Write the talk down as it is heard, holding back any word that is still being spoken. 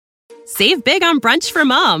Save big on brunch for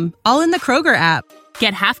mom, all in the Kroger app.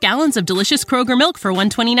 Get half gallons of delicious Kroger milk for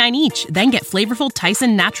 $1.29 each. Then get flavorful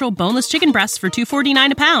Tyson natural boneless chicken breasts for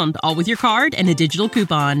 $2.49 a pound, all with your card and a digital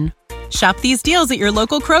coupon. Shop these deals at your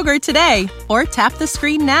local Kroger today, or tap the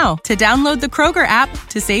screen now to download the Kroger app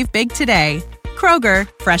to save big today. Kroger,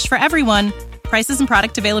 fresh for everyone. Prices and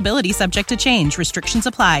product availability subject to change. Restrictions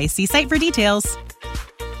apply. See site for details.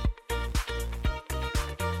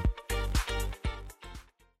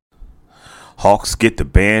 Hawks get the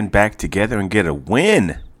band back together and get a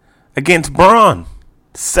win against Braun.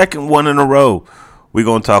 Second one in a row. We're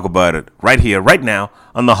going to talk about it right here, right now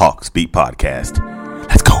on the Hawks Beat Podcast.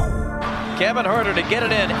 Let's go. Kevin Huerter to get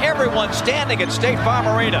it in. Everyone standing at State Farm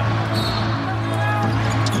Arena.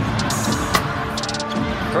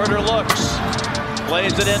 Huerter looks.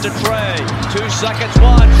 Plays it into Trey. 2 seconds,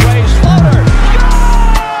 one. Trey's floater. Good!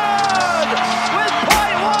 With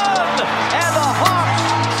 .1. And the Hawks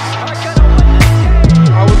are going to win this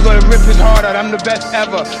game. I was going to rip his heart out. I'm the best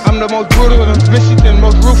ever. I'm the most brutal and vicious and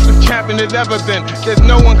most ruthless champion there's ever been. There's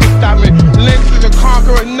no one can stop me. Lynx is a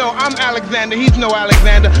conqueror. No, I'm Alexander. He's no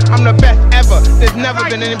Alexander. I'm the best ever. There's never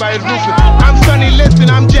been anybody as ruthless. I'm Sonny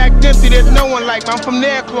Liston. I'm Jack Dempsey. There's no one like me. I'm from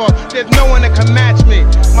Nairclaw. There's no one that can match me.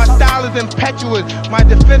 My style is impetuous. My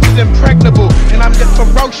defense is impregnable. And I'm just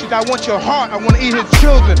ferocious. I want your heart. I want to eat his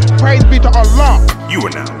children. Praise be to Allah. You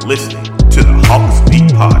are now listening to the Hawks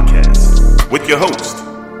Beat Podcast with your host,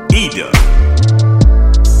 E-Dub.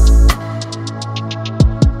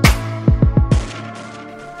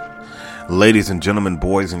 Ladies and gentlemen,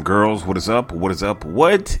 boys and girls, what is up? What is up?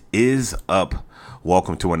 What is up?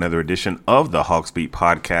 Welcome to another edition of the Hawks Beat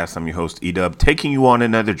Podcast. I'm your host, E-Dub, taking you on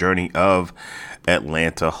another journey of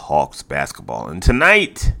Atlanta Hawks basketball. And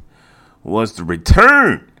tonight was the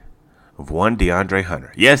return of one DeAndre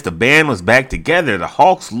Hunter. Yes, the band was back together. The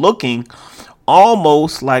Hawks looking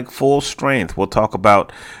almost like full strength. We'll talk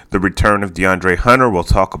about the return of DeAndre Hunter. We'll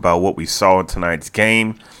talk about what we saw in tonight's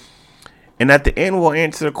game. And at the end, we'll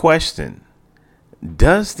answer the question,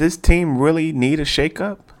 does this team really need a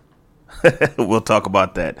shakeup? We'll talk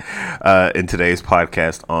about that in today's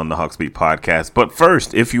podcast on the Hawks Beat Podcast. But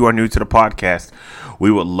first, if you are new to the podcast,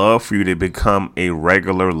 we would love for you to become a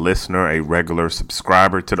regular listener, a regular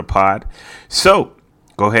subscriber to the pod. So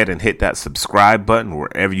go ahead and hit that subscribe button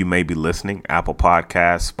wherever you may be listening, Apple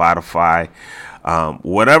Podcasts, Spotify,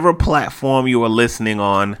 whatever platform you are listening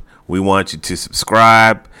on. We want you to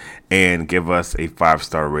subscribe and give us a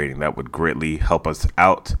 5-star rating. That would greatly help us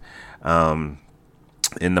out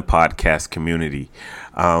in the podcast community.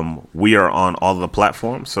 We are on all of the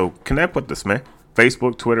platforms, so connect with us, man.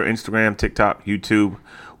 Facebook, Twitter, Instagram, TikTok, YouTube.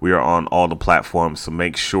 We are on all the platforms, so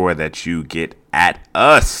make sure that you get at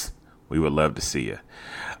us. We would love to see you.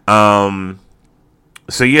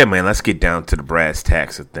 So yeah, man, let's get down to the brass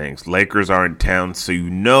tacks of things. Lakers are in town, so you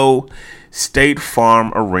know State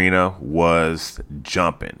Farm Arena was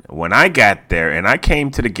jumping. When I got there, and I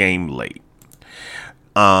came to the game late,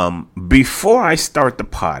 before I start the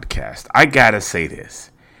podcast, I gotta say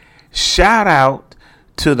this. Shout out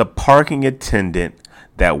to the parking attendant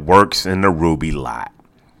that works in the Ruby lot.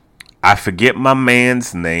 I forget my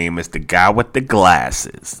man's name. It's the guy with the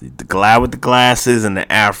glasses. The guy with the glasses and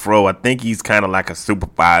the afro. I think he's kind of like a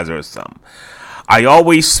supervisor or something. I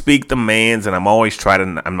always speak the man's, and I'm always try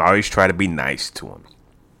to be nice to him.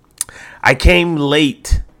 I came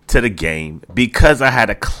late to the game because I had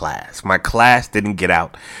a class. My class didn't get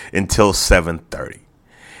out until 7:30.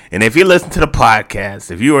 And if you listen to the podcast,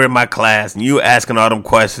 if you were in my class and you were asking all them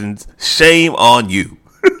questions, shame on you.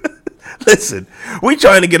 Listen, we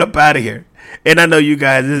trying to get up out of here. And I know you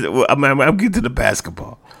guys, I'm getting to the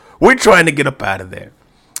basketball. We're trying to get up out of there.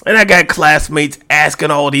 And I got classmates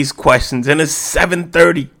asking all these questions, and it's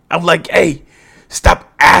 7:30. I'm like, hey,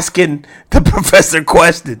 stop asking the professor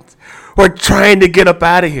questions. We're trying to get up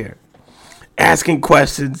out of here. Asking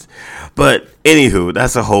questions. But anywho,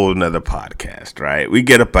 that's a whole nother podcast, right? We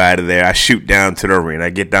get up out of there. I shoot down to the arena. I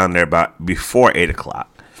get down there about before 8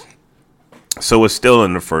 o'clock. So it's still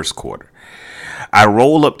in the first quarter. I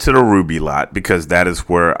roll up to the Ruby lot because that's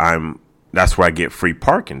where I get free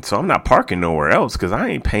parking. So I'm not parking nowhere else because I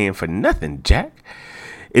ain't paying for nothing, Jack.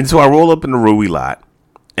 And so I roll up in the Ruby lot,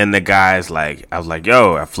 and the guy's like, I was like,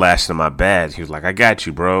 yo, I flashed him my badge. He was like, I got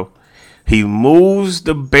you, bro. He moves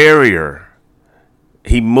the barrier.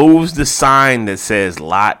 He moves the sign that says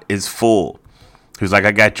lot is full. He was like,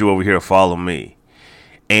 I got you over here. Follow me.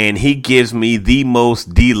 And he gives me the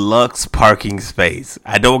most deluxe parking space.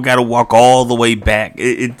 I don't got to walk all the way back.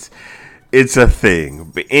 It's a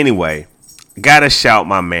thing. But anyway, got to shout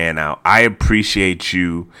my man out. I appreciate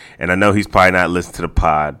you. And I know he's probably not listening to the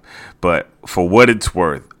pod. But for what it's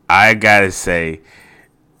worth, I gotta say,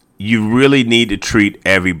 you really need to treat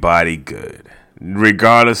everybody good,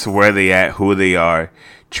 regardless of where they at, who they are.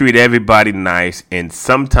 Treat everybody nice, and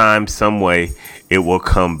sometime, some way, it will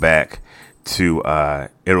come back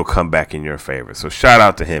in your favor. So shout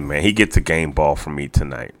out to him, man. He gets a game ball from me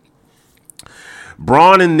tonight.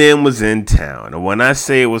 Braun and them was in town, and when I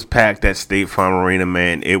say it was packed at State Farm Arena,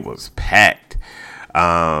 man, it was packed.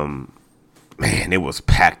 Man, it was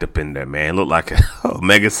packed up in there, man. It looked like a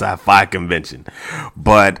Mega Sci-Fi convention.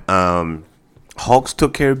 But Hawks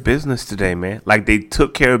took care of business today, man. Like, they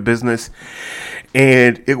took care of business,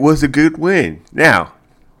 and it was a good win. Now,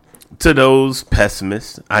 to those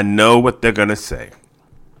pessimists, I know what they're going to say.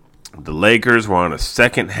 The Lakers were on a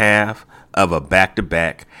second half of a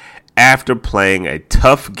back-to-back after playing a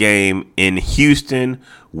tough game in Houston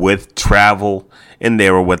with travel, and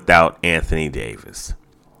they were without Anthony Davis.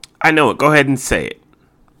 I know it. Go ahead and say it.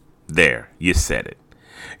 There, you said it.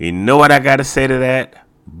 You know what I got to say to that?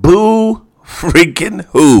 Boo freaking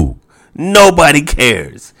who? Nobody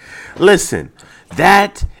cares. Listen,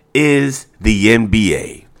 that is the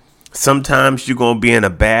NBA. Sometimes you're going to be in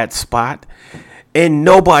a bad spot, and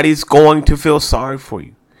nobody's going to feel sorry for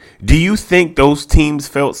you. Do you think those teams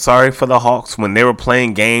felt sorry for the Hawks when they were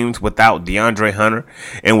playing games without DeAndre Hunter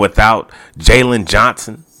and without Jalen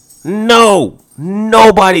Johnson? No,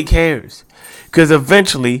 nobody cares. Because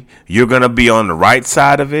eventually you're going to be on the right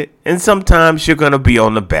side of it, and sometimes you're going to be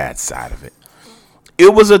on the bad side of it.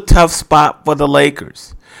 It was a tough spot for the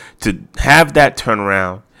Lakers to have that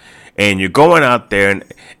turnaround, and you're going out there,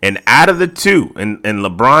 and out of the two, and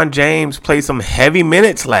LeBron James played some heavy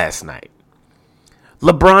minutes last night.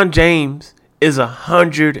 LeBron James is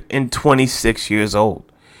 126 years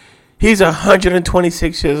old. He's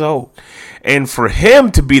 126 years old. And for him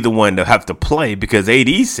to be the one to have to play because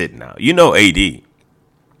AD's sitting out. You know AD.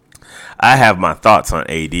 I have my thoughts on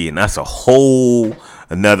AD, and that's a whole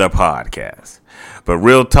another podcast. But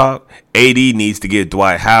real talk, AD needs to give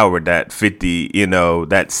Dwight Howard that 50,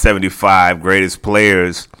 that 75 greatest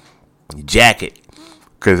players jacket.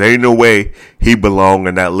 Because there ain't no way he belong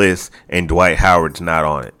in that list and Dwight Howard's not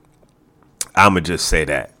on it. I'm going to just say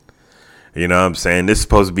that. You know what I'm saying? This is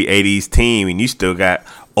supposed to be AD's team, and you still got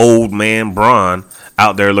old man Braun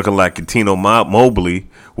out there looking like Cuttino Mobley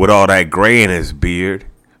with all that gray in his beard.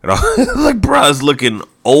 Like, Braun's looking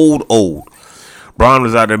old. Braun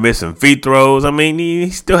was out there missing free throws. I mean,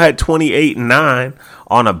 he still had 28 and 9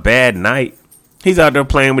 on a bad night. He's out there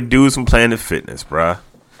playing with dudes from Planet Fitness, bruh.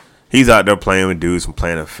 He's out there playing with dudes from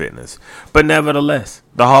Planet Fitness. But nevertheless,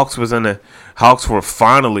 the Hawks were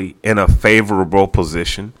finally in a favorable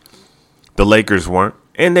position. The Lakers weren't,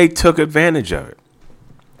 and they took advantage of it.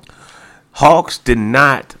 Hawks did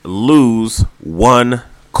not lose one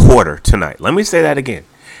quarter tonight. Let me say that again.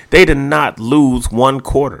 They did not lose one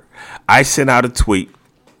quarter. I sent out a tweet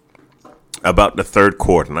about the third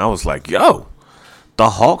quarter, and I was like, yo,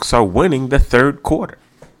 the Hawks are winning the third quarter.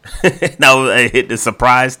 Now I hit the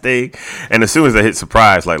surprise thing, and as soon as I hit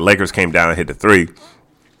surprise, like, Lakers came down and hit the three,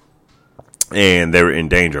 and they were in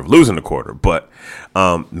danger of losing the quarter, but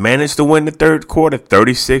managed to win the third quarter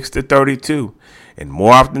 36-32. And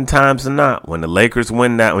more often times than not, when the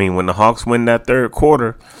when the Hawks win that third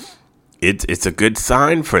quarter, it's a good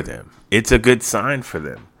sign for them. It's a good sign for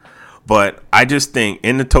them. But I just think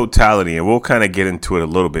in the totality, and we'll kind of get into it a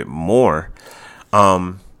little bit more,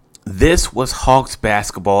 this was Hawks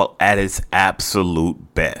basketball at its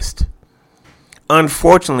absolute best.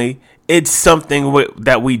 Unfortunately, it's something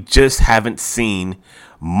that we just haven't seen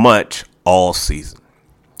much all season.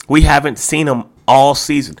 We haven't seen them all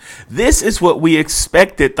season. This is what we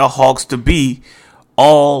expected the Hawks to be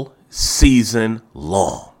all season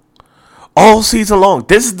long. All season long.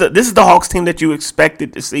 This is the Hawks team that you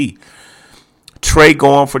expected to see. Trey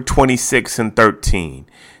going for 26 and 13.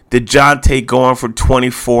 DeJounte going for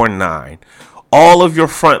 24-9. All of your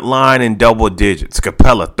front line in double digits.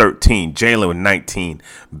 Capella 13, Jalen with 19,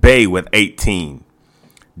 Bey with 18.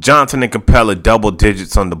 Johnson and Capella double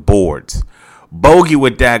digits on the boards. Bogey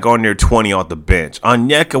with daggone near 20 off the bench.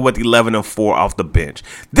 Onyeka with 11 and 4 off the bench.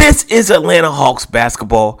 This is Atlanta Hawks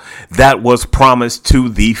basketball that was promised to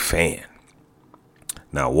the fan.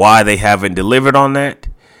 Now, why they haven't delivered on that,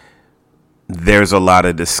 there's a lot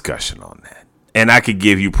of discussion on that. And I could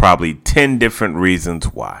give you probably 10 different reasons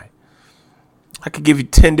why.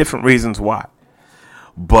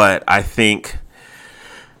 But I think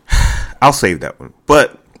I'll save that one.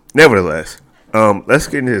 But nevertheless, let's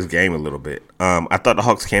get into this game a little bit. I thought the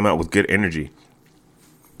Hawks came out with good energy.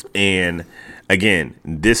 And again,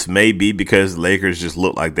 this may be because Lakers just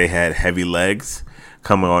looked like they had heavy legs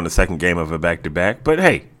coming on the second game of a back-to-back. But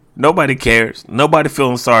hey, Nobody cares. Nobody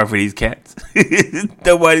feeling sorry for these cats.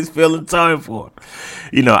 Nobody's feeling sorry for them.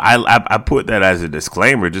 You know, I put that as a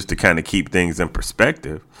disclaimer just to kind of keep things in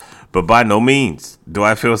perspective. But by no means do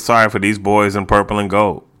I feel sorry for these boys in purple and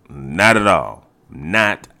gold. Not at all.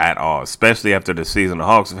 Not at all. Especially after the season the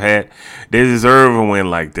Hawks have had. They deserve a win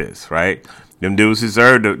like this, right? Them dudes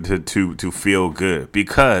deserve to feel good.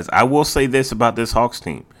 Because I will say this about this Hawks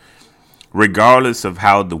team. Regardless of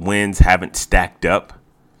how the wins haven't stacked up,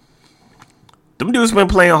 them dudes been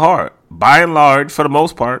playing hard. By and large, for the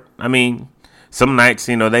most part. I mean, some nights,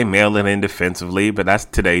 you know, they mail it in defensively, but that's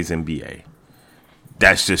today's NBA.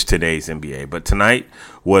 That's just today's NBA. But tonight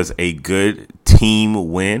was a good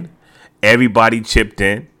team win. Everybody chipped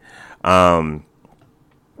in.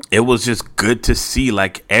 It was just good to see,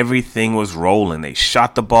 like, everything was rolling. They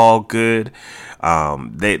shot the ball good.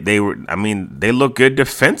 They looked good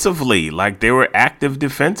defensively. Like, they were active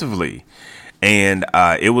defensively. And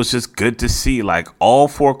it was just good to see, like, all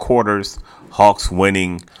 4 quarters, Hawks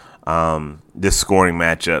winning the scoring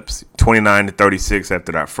matchups, 29-36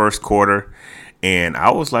 after that first quarter. And I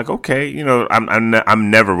was like, okay, you know, I'm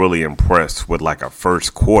never really impressed with like a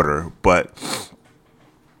first quarter, but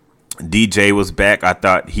DJ was back. I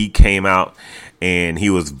thought he came out and he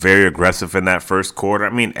was very aggressive in that first quarter. I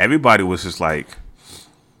mean, everybody was just like,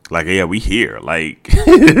 yeah, we here, like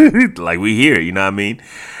we here. You know what I mean?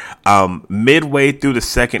 Midway through the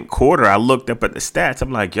second quarter, I looked up at the stats.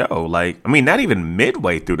 I'm like, yo, like, I mean, not even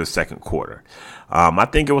midway through the second quarter. I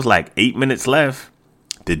think it was like 8 minutes left.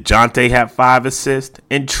 DeJounte had 5 assists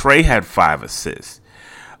and Trey had 5 assists.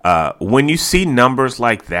 When you see numbers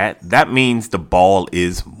like that, that means the ball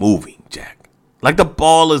is moving, Jack. Like the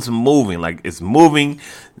ball is moving, like it's moving.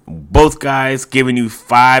 Both guys giving you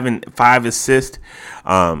 5 assists.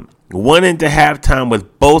 Went into halftime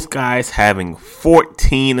with both guys having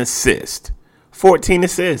 14 assists. 14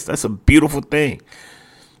 assists. That's a beautiful thing.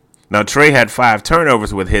 Now, Trey had 5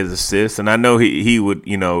 turnovers with his assists, and I know he would,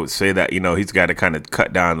 you know, say that, you know, he's got to kind of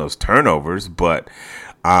cut down those turnovers. But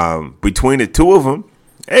between the two of them,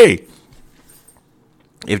 hey,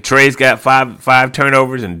 if Trey's got five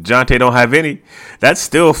turnovers and DeJounte don't have any, that's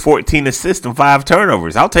still 14 assists and 5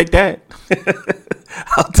 turnovers. I'll take that.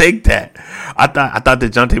 I'll take that. I thought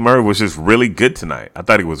DeJounte Murray was just really good tonight. I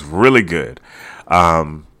thought he was really good.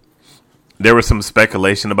 There was some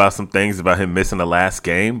speculation about some things about him missing the last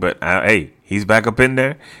game, but hey, he's back up in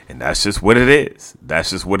there, and that's just what it is. That's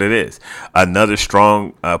just what it is. Another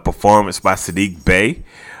strong performance by Saddiq Bey.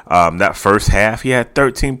 That first half, he had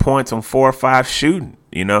 13 points on 4 or 5 shooting.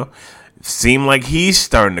 You know, seemed like he's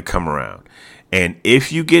starting to come around. And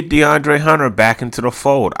if you get DeAndre Hunter back into the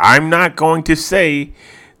fold, I'm not going to say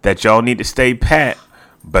that y'all need to stay pat,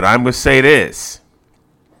 but I'm going to say this.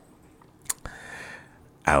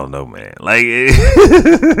 I don't know, man. Like,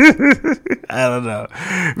 I don't know.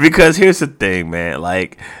 Because here's the thing, man.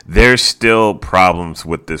 Like, there's still problems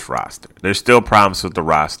with this roster. There's still problems with the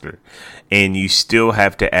roster. And you still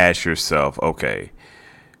have to ask yourself, okay,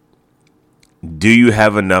 do you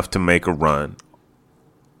have enough to make a run?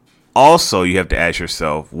 Also, you have to ask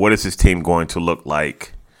yourself, what is this team going to look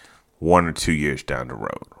like 1 or 2 years down the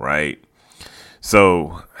road, right?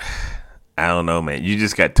 So, I don't know, man. You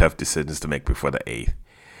just got tough decisions to make before the 8th.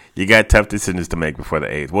 You got tough decisions to make before the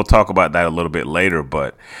 8th. We'll talk about that a little bit later,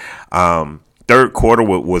 but third quarter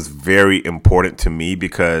was very important to me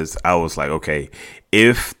because I was like, okay,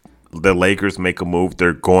 if the Lakers make a move,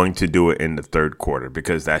 they're going to do it in the third quarter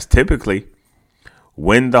because that's typically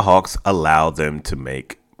when the Hawks allow them to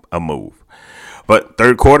make a move. But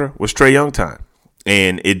third quarter was Trae Young time.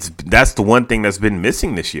 And that's the one thing that's been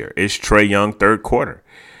missing this year is Trae Young third quarter.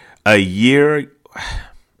 A year,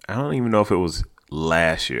 I don't even know if it was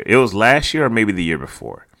last year. It was last year or maybe the year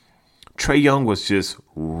before. Trae Young was just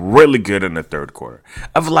really good in the third quarter.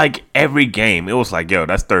 Of like every game, it was like, yo,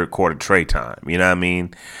 that's third quarter Trae time. You know what I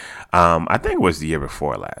mean? I think it was the year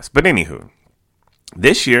before last. But anywho,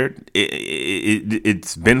 this year,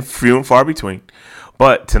 it's been few and far between.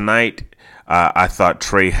 But tonight, I thought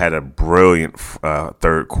Trae had a brilliant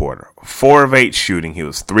third quarter. 4 of 8 shooting. He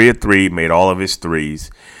was 3 of 3, made all of his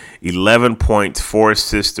threes. 11 points, 4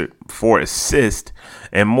 assists,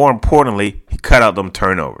 and more importantly, he cut out them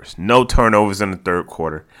turnovers. No turnovers in the third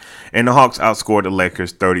quarter. And the Hawks outscored the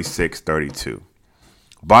Lakers 36-32.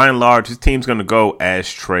 By and large, his team's going to go as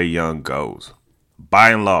Trae Young goes.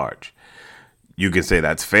 By and large. You can say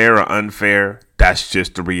that's fair or unfair. That's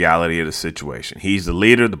just the reality of the situation. He's the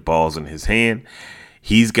leader. The ball's in his hand.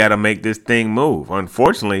 He's got to make this thing move.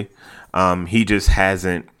 Unfortunately, he just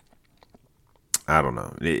hasn't. I don't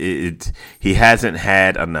know. He hasn't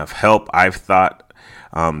had enough help, I've thought.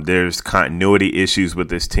 There's continuity issues with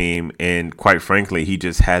this team, and quite frankly, he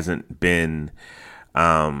just hasn't been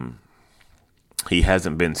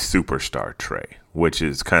superstar Trey, which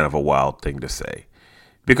is kind of a wild thing to say.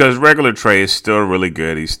 Because regular Trey is still really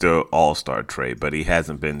good. He's still all-star Trey, but he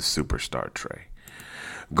hasn't been superstar Trey.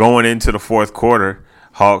 Going into the fourth quarter,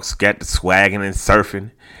 Hawks got the swagging and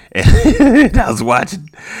surfing. And I was watching.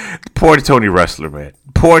 Poor Tony Ressler, man.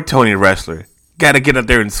 Poor Tony Ressler. Got to get up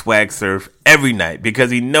there and swag surf every night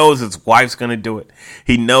because he knows his wife's going to do it.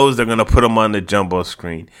 He knows they're going to put him on the jumbo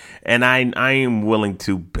screen. And I am willing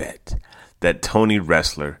to bet that Tony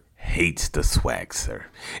Ressler hates the swag surf.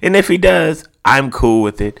 And if he does, I'm cool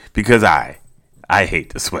with it because I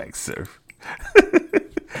hate the swag surf.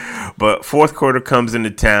 But fourth quarter comes into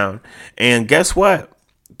town, and guess what?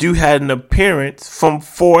 You had an appearance from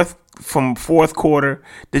fourth quarter,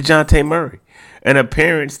 DeJounte Murray, an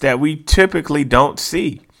appearance that we typically don't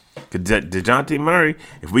see. DeJounte Murray,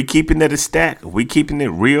 if we keeping it a stat, if we keeping it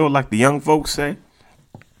real, like the young folks say,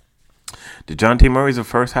 DeJounte Murray's a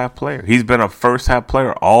first half player. He's been a first half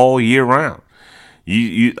player all year round.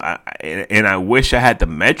 I wish I had the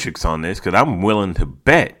metrics on this because I'm willing to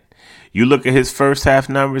bet. You look at his first half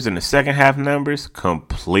numbers and the second half numbers,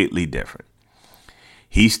 completely different.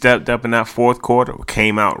 He stepped up in that fourth quarter,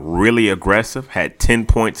 came out really aggressive, had 10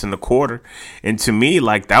 points in the quarter. And to me,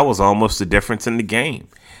 like, that was almost the difference in the game,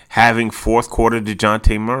 having fourth quarter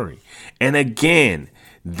DeJounte Murray. And again,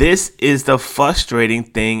 this is the frustrating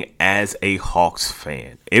thing as a Hawks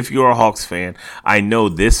fan. If you're a Hawks fan, I know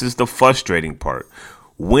this is the frustrating part.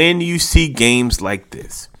 When you see games like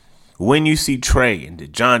this, when you see Trey and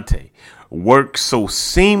DeJounte work so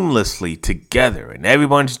seamlessly together and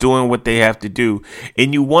everyone's doing what they have to do,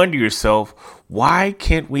 and you wonder yourself, why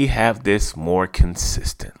can't we have this more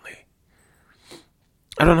consistently?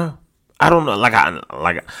 I don't know.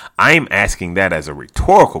 I'm asking that as a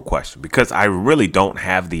rhetorical question because I really don't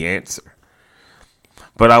have the answer.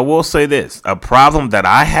 But I will say this, a problem that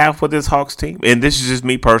I have with this Hawks team, and this is just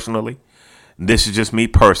me personally,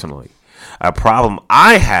 a problem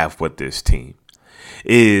I have with this team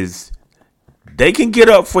is they can get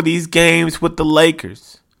up for these games with the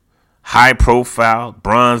Lakers. High profile,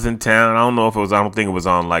 Bron's in town. I don't think it was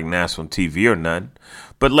on like national TV or nothing.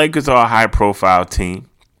 But Lakers are a high profile team.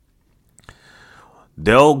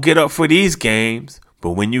 They'll get up for these games,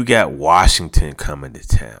 but when you got Washington coming to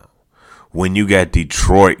town, when you got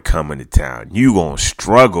Detroit coming to town, you going to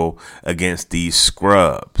struggle against these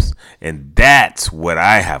scrubs. And that's what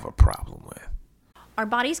I have a problem with. Our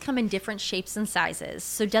bodies come in different shapes and sizes,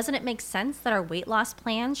 so doesn't it make sense that our weight loss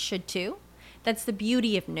plans should too? That's the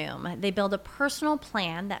beauty of Noom. They build a personal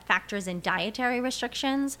plan that factors in dietary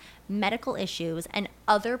restrictions, medical issues, and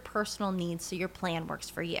other personal needs so your plan works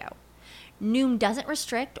for you. Noom doesn't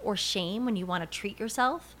restrict or shame when you want to treat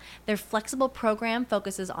yourself. Their flexible program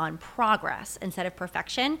focuses on progress instead of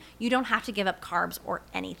perfection. You don't have to give up carbs or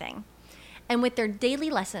anything. And with their daily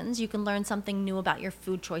lessons, you can learn something new about your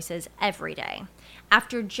food choices every day.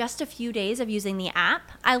 After just a few days of using the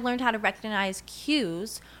app, I learned how to recognize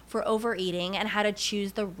cues for overeating and how to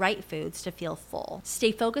choose the right foods to feel full.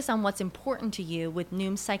 Stay focused on what's important to you with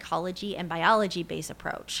Noom's psychology and biology-based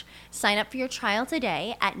approach. Sign up for your trial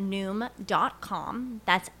today at Noom.com.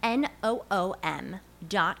 That's Noom.com.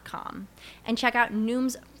 And check out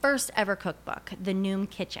Noom's first ever cookbook, The Noom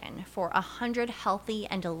Kitchen, for 100 healthy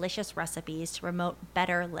and delicious recipes to promote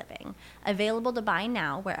better living. Available to buy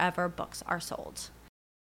now wherever books are sold.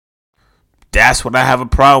 That's what I have a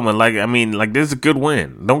problem with. This is a good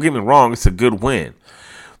win. Don't get me wrong, it's a good win.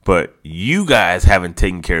 But you guys haven't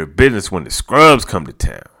taken care of business when the scrubs come to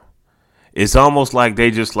town. It's almost like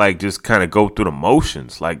they just kind of go through the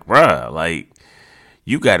motions. Like, bruh, like,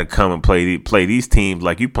 you got to come and play these teams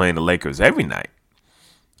like you playing the Lakers every night.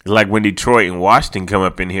 Like when Detroit and Washington come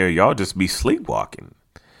up in here, y'all just be sleepwalking.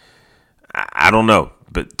 I don't know.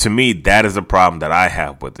 But to me, that is a problem that I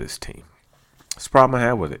have with this team. It's a problem I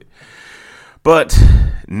have with it. But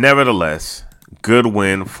nevertheless, good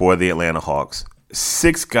win for the Atlanta Hawks.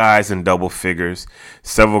 6 guys in double figures,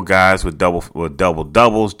 several guys with double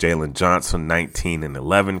doubles. Jalen Johnson, 19 and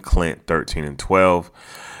 11. Clint, 13 and 12.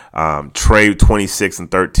 Trey, 26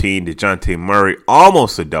 and 13. DeJounte Murray,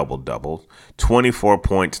 almost a double-double. 24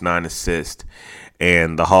 points, 9 assists.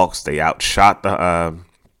 And the Hawks, they outshot the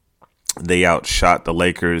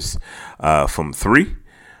Lakers from 3.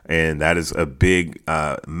 And that is a big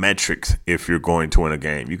metrics if you're going to win a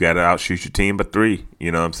game. You got to outshoot your team by 3.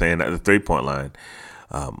 You know what I'm saying? At the 3-point line.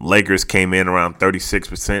 Lakers came in around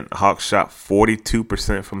 36%. Hawks shot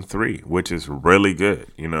 42% from 3, which is really good.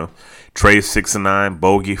 You know, Trey 6 and 9,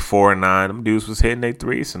 Bogey 4 and 9. Them dudes was hitting their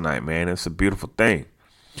threes tonight, man. It's a beautiful thing.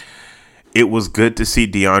 it was good to see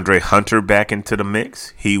DeAndre Hunter back into the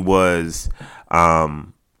mix. He was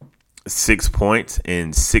 6 points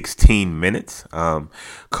in 16 minutes.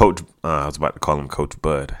 Coach, I was about to call him Coach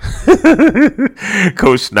Bud.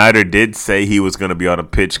 Coach Snyder did say he was going to be on a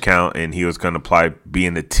pitch count and he was going to be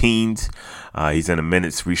in the teens. He's in a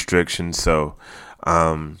minutes restriction. So,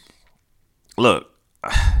 look,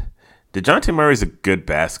 DeJounte Murray is a good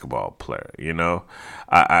basketball player. You know,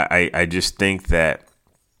 I just think that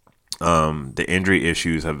the injury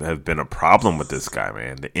issues have been a problem with this guy,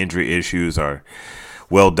 man. The injury issues are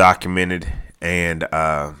well documented, and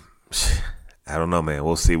I don't know, man.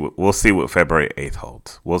 We'll see what February 8th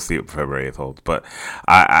holds. But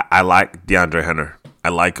I like DeAndre Hunter. I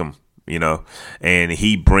like him, you know, and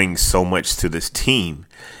he brings so much to this team.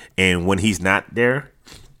 And when he's not there,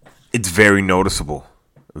 it's very noticeable.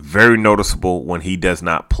 Very noticeable when he does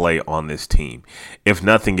not play on this team. If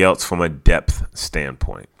nothing else, from a depth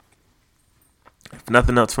standpoint.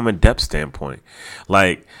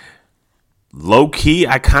 Like, low key,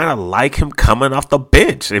 I kind of like him coming off the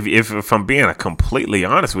bench. If I'm being completely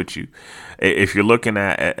honest with you, if you're looking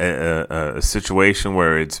at a situation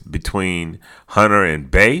where it's between Hunter and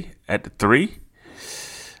Bey at the 3,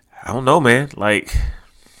 I don't know, man. Like,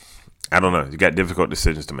 I don't know. You got difficult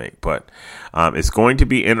decisions to make, but it's going to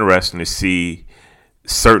be interesting to see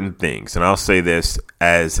certain things. And I'll say this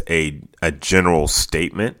as a general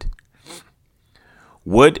statement.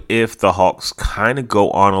 What if the Hawks kind of go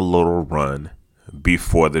on a little run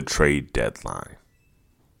before the trade deadline?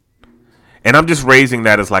 And I'm just raising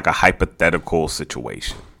that as like a hypothetical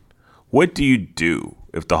situation. What do you do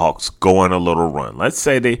if the Hawks go on a little run? Let's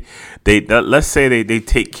say they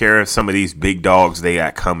take care of some of these big dogs they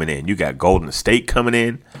got coming in. You got Golden State coming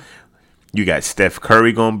in. You got Steph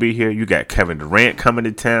Curry going to be here. You got Kevin Durant coming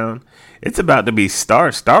to town. It's about to be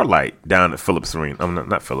starlight down at Phillips Arena.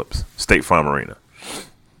 Not Phillips, State Farm Arena.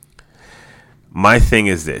 My thing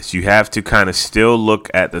is this. You have to kind of still look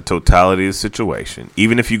at the totality of the situation.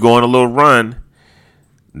 Even if you go on a little run,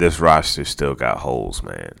 this roster still got holes,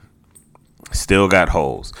 man. Still got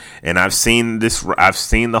holes. And I've seen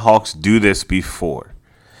the Hawks do this before.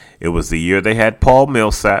 It was the year they had Paul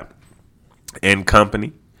Millsap and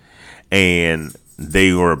company, and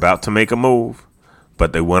they were about to make a move,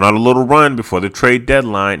 but they went on a little run before the trade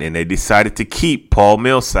deadline, and they decided to keep Paul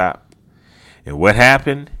Millsap. And what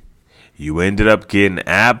happened? You ended up getting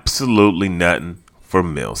absolutely nothing for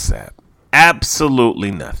Millsap.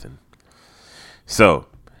 Absolutely nothing. So,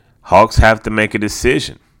 Hawks have to make a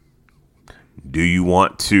decision. Do you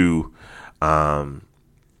want to kind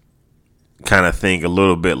of think a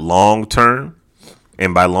little bit long term?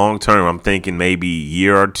 And by long term, I'm thinking maybe a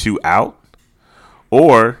year or two out.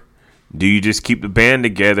 Or do you just keep the band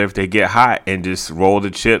together if they get hot and just roll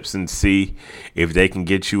the chips and see if they can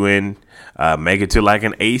get you in, make it to like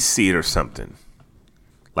an 8th seed or something?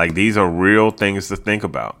 Like, these are real things to think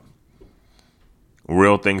about.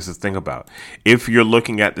 Real things to think about. If you're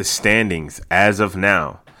looking at the standings as of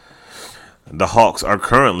now, the Hawks are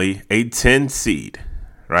currently a 10 seed,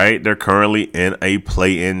 right? They're currently in a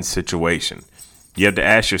play-in situation. You have to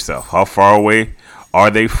ask yourself, how far away are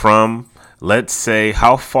they from, let's say,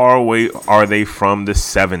 how far away are they from the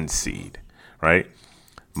 7th seed, right?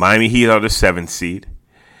 Miami Heat are the 7th seed.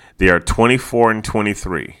 They are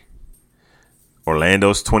 24-23.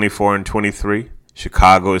 Orlando's 24-23.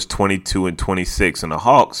 Chicago is 22-26. And the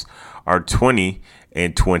Hawks are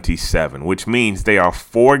 20-27, which means they are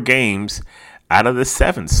 4 games out of the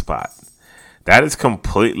 7th spot. That is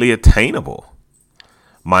completely attainable.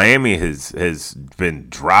 Miami has been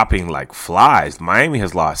dropping like flies. Miami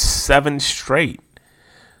has lost 7 straight.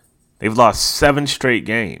 They've lost 7 straight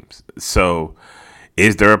games. So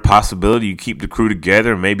is there a possibility you keep the crew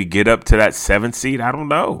together and maybe get up to that 7th seed? I don't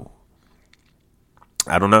know.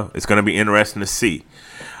 It's going to be interesting to see.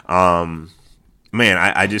 Man,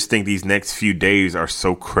 I just think these next few days are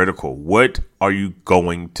so critical. What are you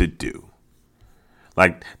going to do?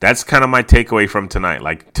 Like, that's kind of my takeaway from tonight.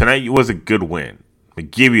 Like, tonight was a good win. I'm going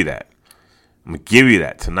to give you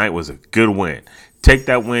that. Tonight was a good win. Take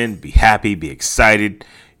that win. Be happy. Be excited.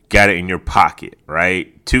 Got it in your pocket,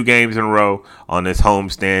 right? 2 games in a row on this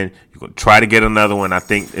homestand. You're going to try to get another one. I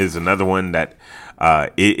think is another one that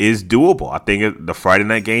it is doable. I think the Friday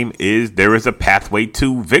night game there is a pathway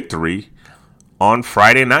to victory on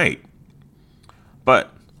Friday night.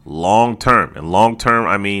 But long term,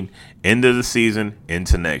 I mean end of the season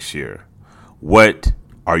into next year, what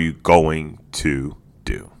are you going to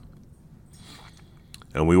do?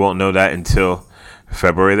 And we won't know that until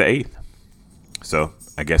February the 8th. So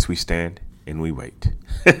I guess we stand and we wait.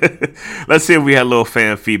 Let's see if we had a little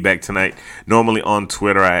fan feedback tonight. Normally on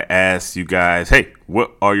Twitter, I ask you guys, hey,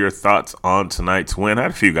 what are your thoughts on tonight's win? I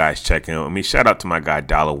had a few guys check in with me. Shout out to my guy,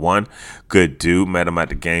 $1. Good dude. Met him at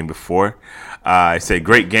the game before. I say,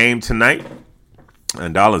 great game tonight.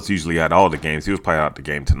 And Dallas usually at all the games. He was probably out the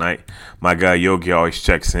game tonight. My guy Yogi always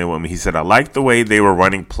checks in with me. He said, I like the way they were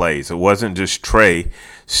running plays. It wasn't just Trey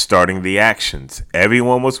starting the actions.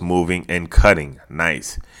 Everyone was moving and cutting.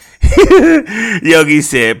 Nice. Yogi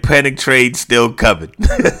said, panic trade still coming.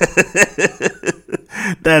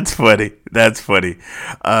 That's funny. That's funny.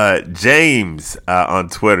 James on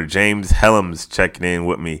Twitter, James Helms checking in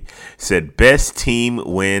with me, said, best team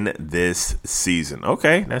win this season.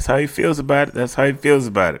 Okay, that's how he feels about it. That's how he feels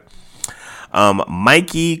about it.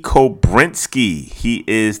 Mikey Kobrinsky, he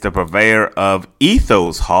is the purveyor of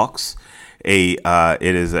Ethos Hawks. It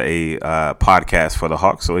is a podcast for the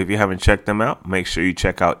Hawks. So if you haven't checked them out, make sure you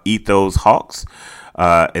check out Ethos Hawks.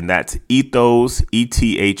 And that's Ethos,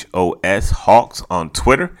 ETHOS Hawks on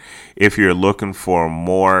Twitter. If you're looking for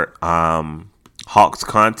more Hawks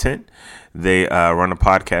content, they run a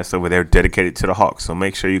podcast over there dedicated to the Hawks. So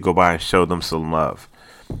make sure you go by and show them some love.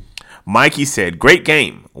 Mikey said, great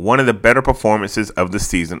game. One of the better performances of the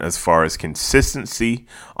season as far as consistency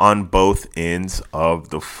on both ends of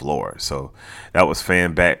the floor. So that was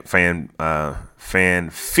fan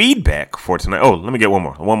feedback for tonight. Oh, let me get one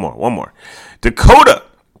more. Dakota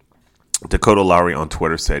Lowry on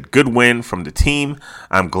Twitter said, good win from the team.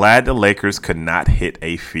 I'm glad the Lakers could not hit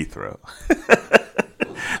a free throw.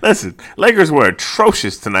 Listen, Lakers were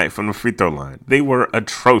atrocious tonight from the free throw line. They were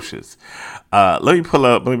atrocious. Let me pull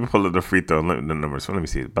up the free throw the numbers. Let me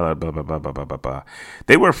see. They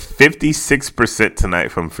were 56%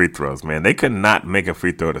 tonight from free throws, man. They could not make a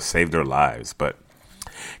free throw to save their lives. But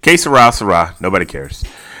que sera, nobody cares.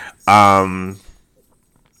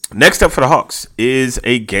 Next up for the Hawks is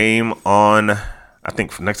a game on, I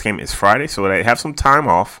think next game is Friday, so they have some time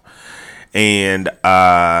off. And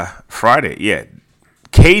Friday, yeah,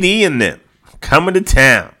 KD and them coming to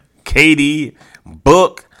town. KD,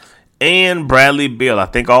 Book, and Bradley Beal. I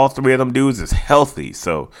think all three of them dudes is healthy.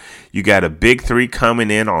 So you got a big three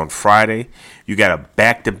coming in on Friday. You got a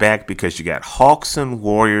back-to-back because you got Hawks and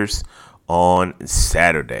Warriors on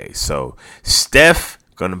Saturday. So Steph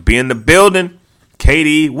going to be in the building.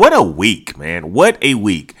 KD, what a week, man. What a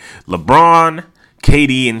week. LeBron,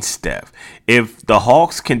 KD, and Steph. If the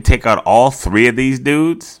Hawks can take out all three of these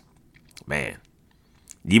dudes, man,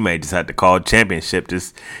 you may just have to call a championship,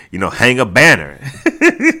 just, hang a banner.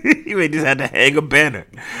 You may just have to hang a banner.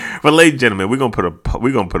 But ladies and gentlemen, we're gonna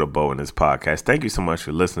put a bow in this podcast. Thank you so much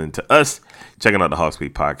for listening to us, checking out the Hawks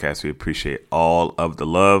Beat podcast. We appreciate all of the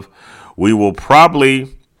love. We will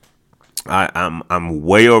probably, I'm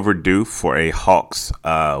way overdue for a Hawks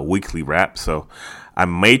weekly wrap, so I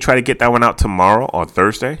may try to get that one out tomorrow or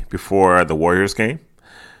Thursday before the Warriors game.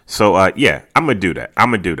 So yeah, I'm gonna do that.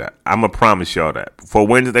 I'm gonna promise y'all that for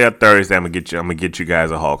Wednesday or Thursday, I'm gonna get you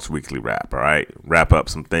guys a Hawks weekly wrap. All right, wrap up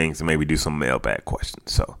some things and maybe do some mailbag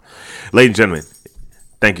questions. So, ladies and gentlemen,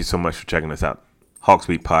 thank you so much for checking us out. Hawks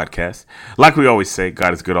Beat podcast. Like we always say,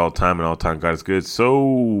 God is good all the time, and all the time God is good.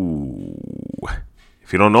 So,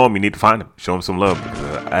 if you don't know him, you need to find him. Show him some love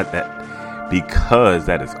because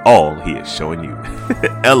that is all he is showing you.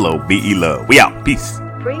 LOVE love. We out. Peace.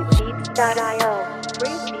 Freebeats.io.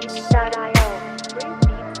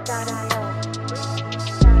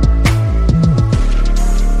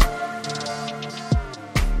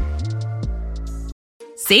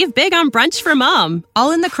 Save big on brunch for mom,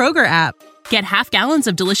 all in the Kroger app. Get half gallons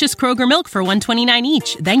of delicious Kroger milk for $1.29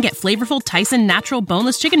 each. Then get flavorful Tyson natural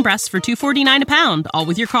boneless chicken breasts for $2.49 a pound, all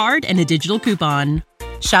with your card and a digital coupon.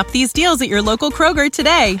 Shop these deals at your local Kroger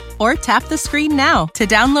today, or tap the screen now to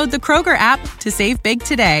download the Kroger app to save big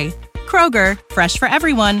today. Kroger, fresh for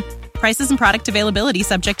everyone. Prices and product availability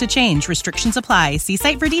subject to change. Restrictions apply. See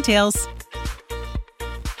site for details.